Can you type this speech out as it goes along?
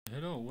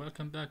Hello,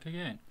 welcome back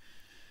again.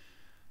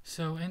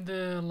 So in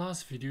the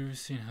last video we've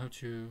seen how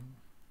to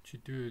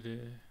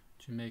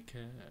make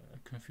a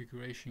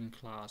configuration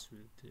class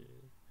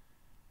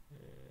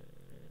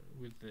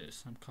with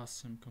some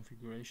custom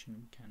configuration.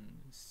 We can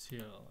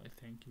still, I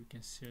think you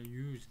can still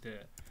use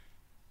the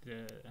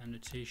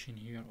annotation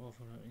here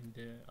over in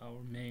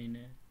our main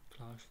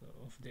class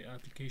of the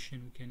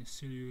application. We can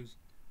still use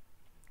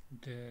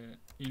the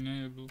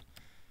enable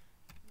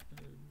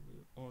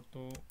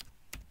auto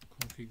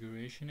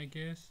configuration. I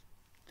guess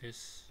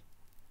this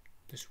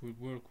will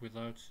work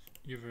without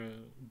ever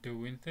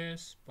doing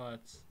this,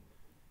 but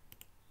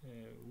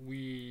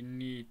we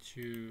need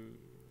to,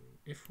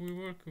 if we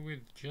work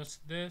with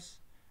just this,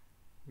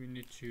 we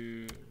need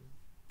to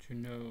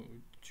know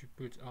to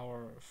put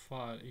our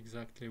file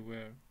exactly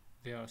where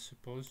they are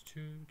supposed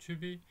to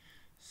be.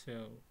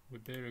 So we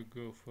better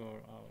go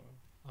for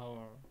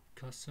our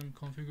custom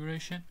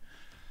configuration.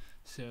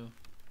 So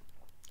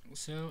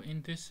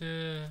in this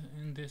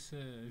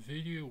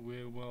video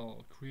we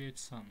will create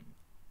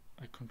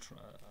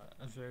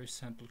a very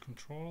simple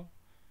control,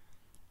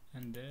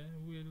 and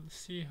we'll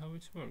see how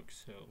it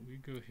works. So we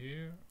go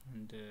here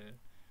and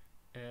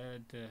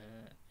add a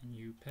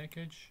new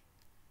package.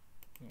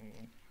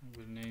 I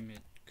will name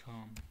it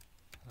com.web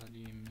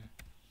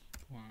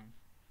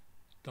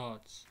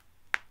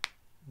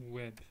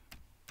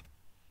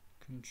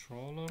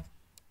controller,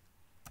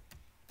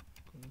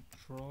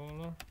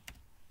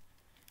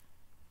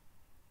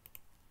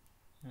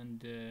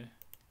 and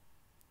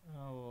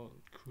I will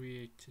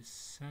create a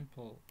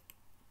sample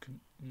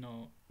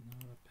not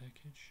a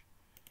package,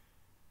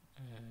 a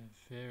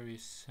very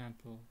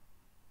simple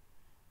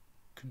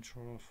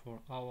controller for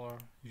our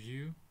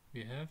view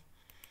we have.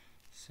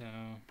 So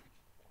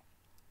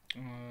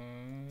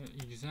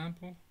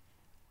example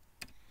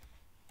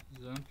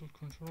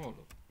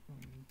controller.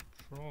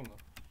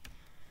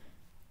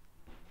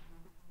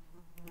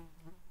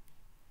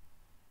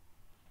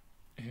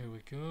 Here we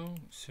go.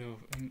 So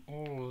in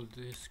all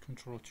this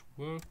control to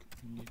work,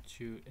 we need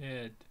to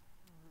add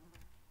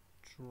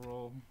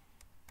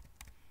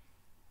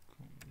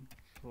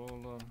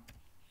controller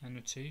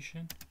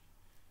annotation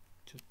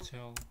to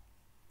tell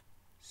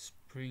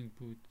Spring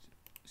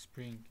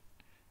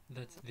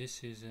that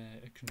this is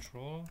a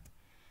control,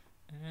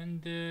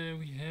 and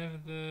we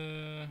have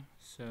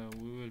so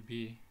we will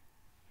be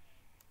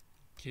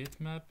get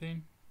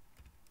mapping,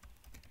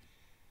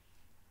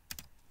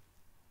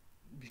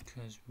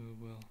 because we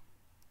will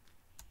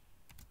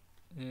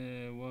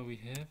what we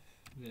have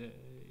the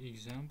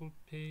example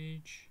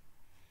page,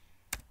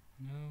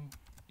 no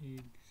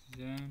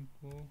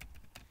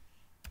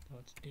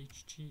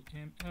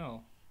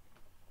example.html,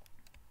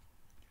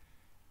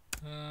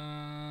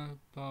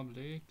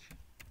 public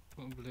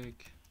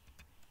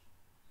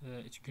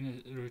it's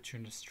gonna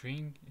return a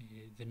string,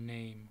 the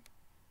name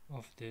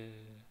of the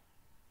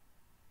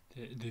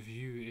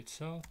view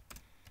itself,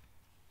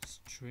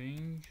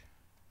 string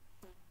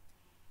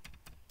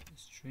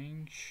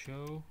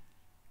show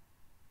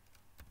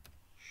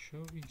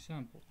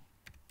example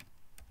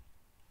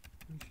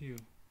view.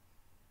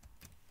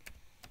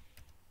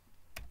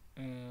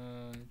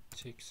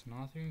 Takes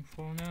nothing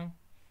for now.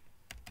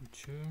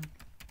 Return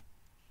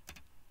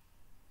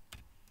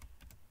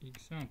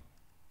example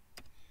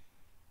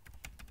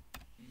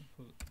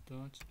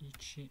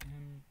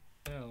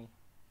 .html,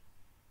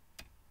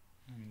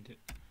 and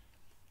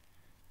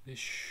this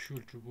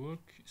should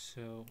work.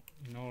 So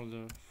in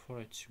order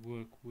for it to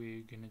work,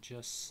 we're gonna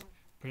just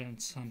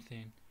print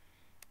something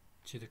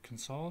to the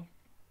console.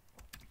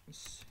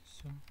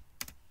 So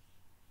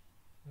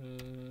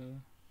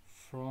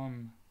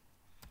from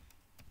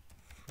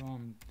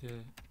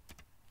the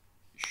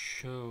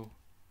show,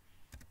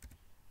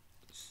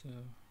 so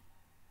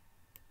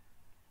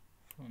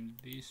from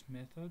this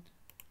method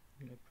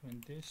I'm gonna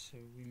print this, so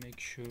we make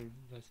sure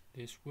that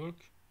this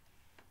works.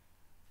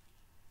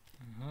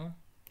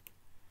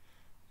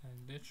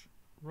 And let's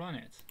run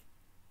it.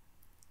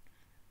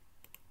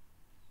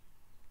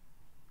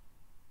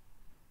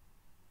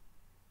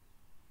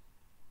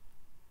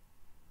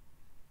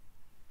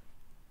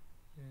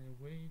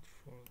 Wait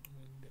for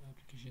the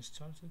application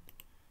started.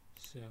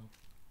 So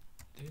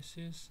this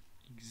is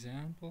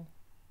example,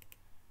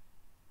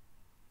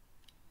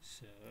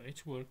 so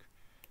it works.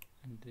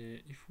 And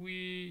if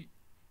we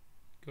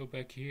go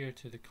back here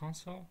to the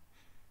console,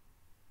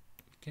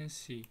 we can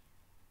see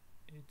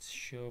it's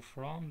show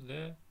from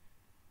the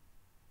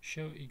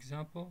show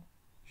example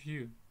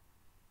view.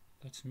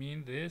 That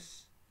means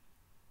this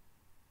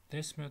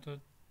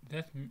method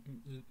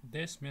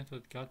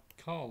got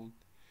called,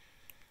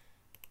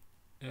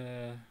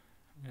 and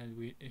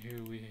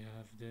here we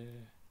have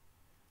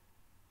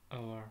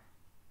our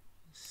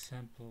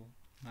simple,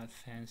 not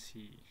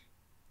fancy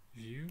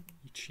view,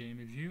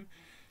 HTML view.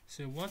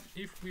 So what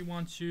if we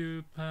want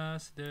to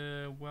pass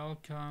the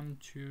welcome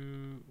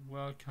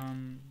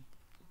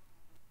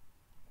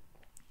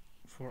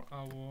for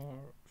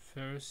our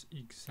first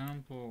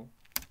example?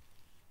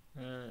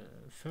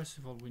 First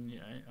of all,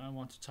 I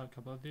want to talk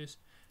about this.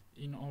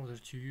 In order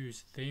to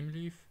use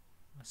Thymeleaf,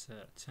 as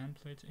a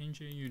template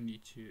engine, you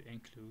need to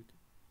include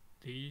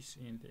these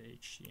in the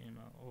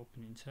HTML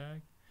opening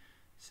tag.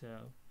 So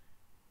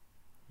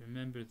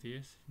remember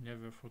this,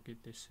 never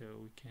forget this, so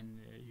we can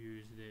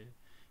use the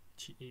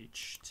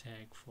th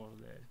tag for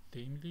the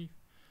Thymeleaf.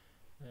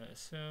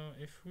 So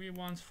if we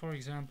want, for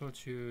example,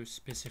 to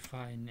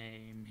specify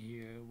name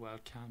here,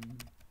 welcome,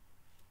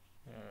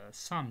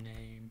 some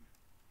name,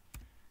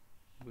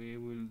 we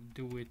will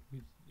do it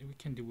with, we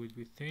can do it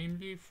with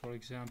Thymeleaf. For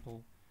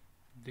example,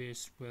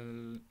 this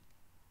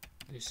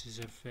is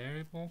a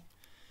variable.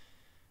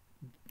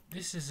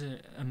 This is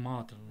a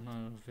model,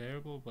 not a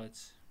variable,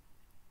 but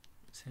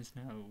since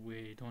now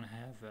we don't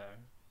have a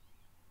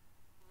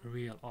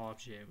real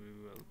object, we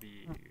will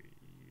be,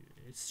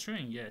 it's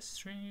string. Yes,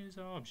 string is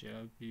our object.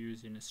 I'll be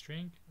using a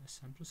string, a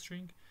sample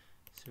string.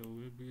 So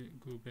we'll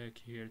go back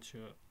here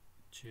to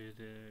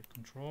the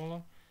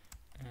controller,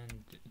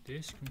 and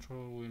this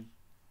controller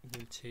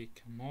will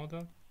take a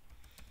model,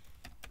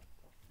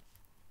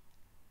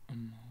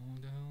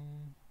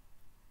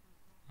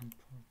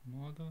 import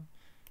model,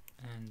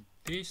 and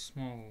this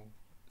small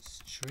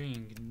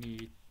string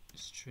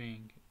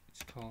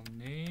it's called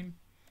name,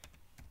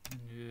 and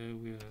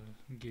we'll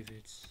give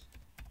it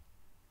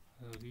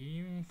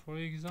Halim, for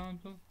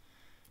example,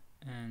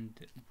 and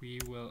we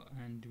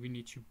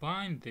need to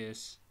bind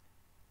this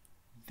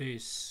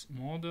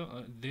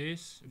model,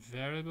 this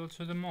variable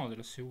to the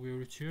model, so we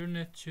return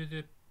it to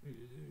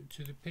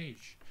the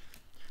page.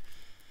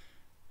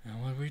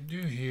 And what we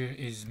do here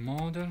is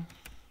model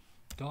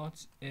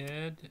dot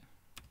add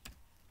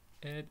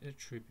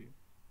attribute.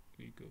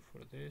 We go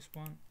for this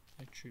one,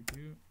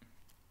 attribute,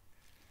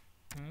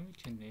 and we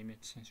can name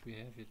it, since we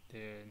have it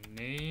there,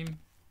 name,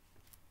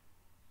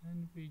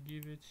 and we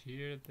give it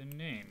here the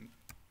name.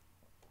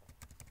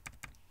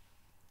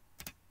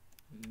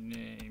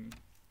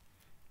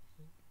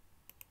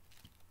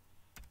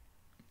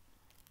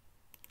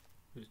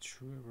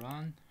 Let's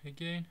run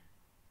again.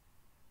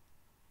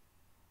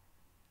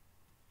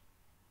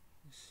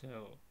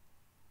 So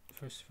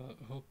first of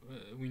all,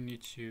 we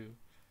need to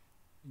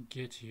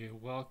get here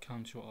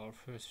welcome to our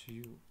first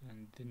view,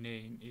 and the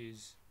name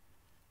is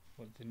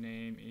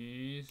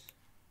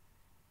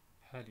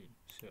Halim.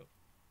 So you're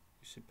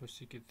supposed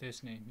to get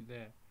this name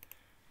there.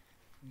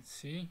 Let's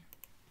see.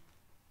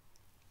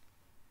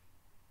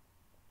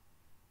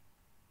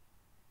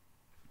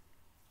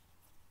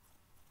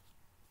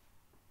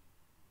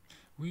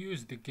 We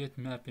use the get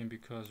mapping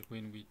because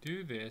when we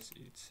do this,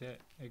 it's a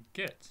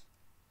get.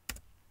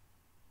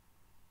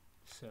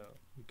 So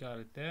we got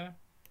it there.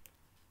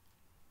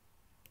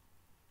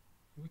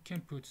 We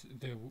can put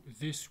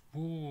this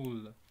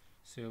wool.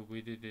 So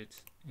we did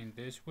it in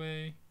this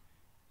way,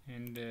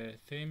 and the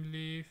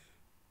Thymeleaf.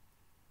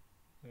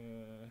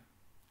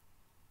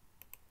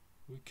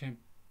 We can,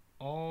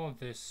 all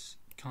this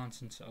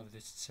contents of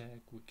this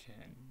tag, we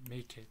can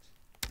make it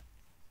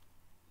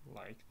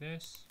like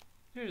this.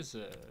 Here's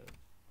a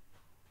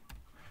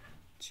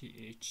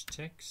th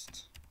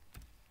text.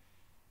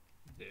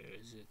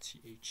 There's a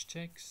th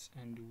text,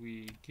 and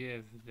we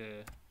give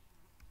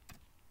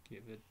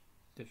it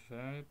the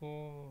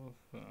variable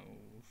of,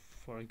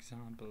 for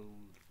example,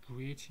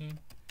 greeting.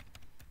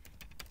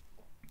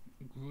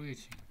 The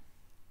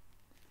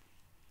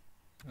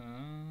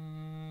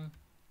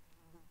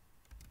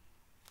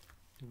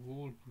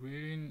word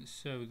greeting.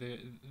 So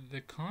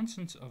the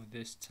contents of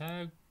this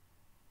tag,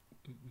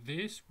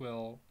 this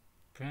will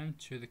print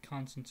to the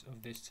contents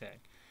of this tag.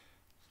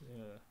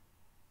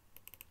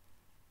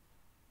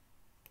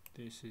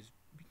 This is,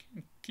 we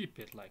can keep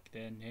it like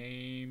the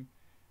name,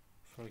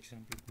 for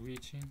example,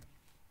 greeting,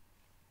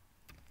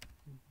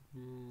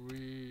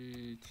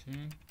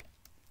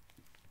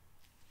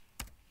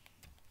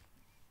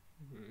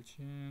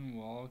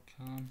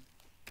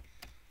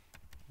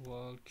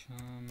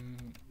 welcome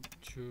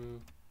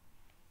to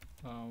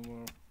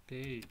our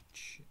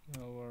page,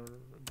 our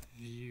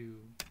view,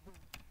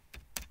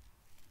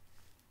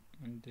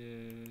 and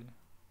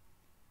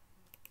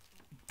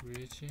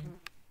greeting,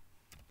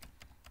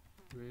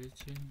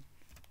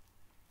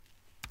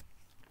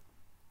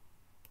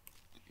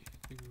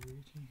 the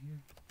greeting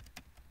here.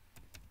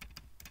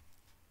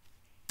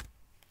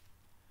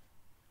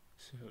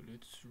 So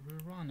let's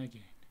rerun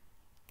again.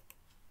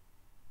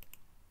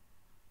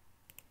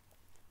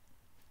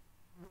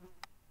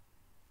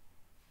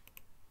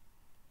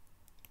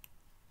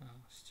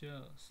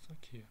 Still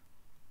stuck here.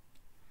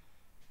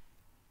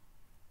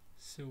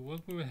 So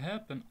what will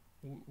happen,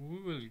 we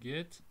will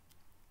get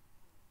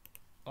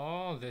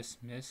all this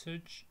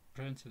message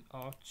printed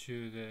out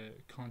to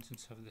the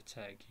contents of the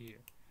tag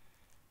here.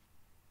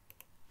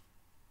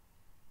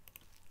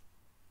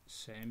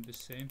 The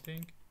same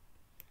thing.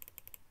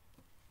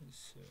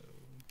 So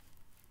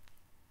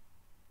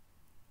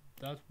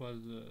that was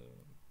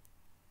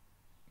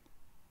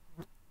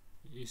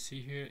you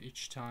see here,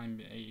 each time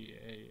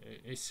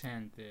I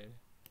send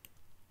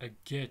a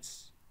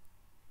get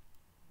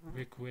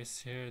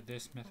request here,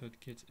 this method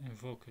gets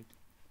invoked.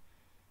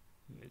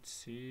 Let's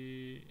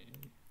see,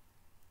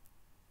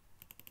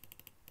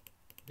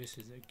 this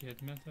is a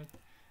get method,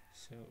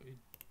 so it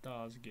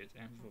does get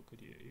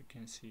invoked. You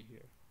can see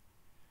here.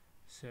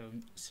 So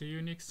see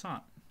you next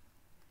time.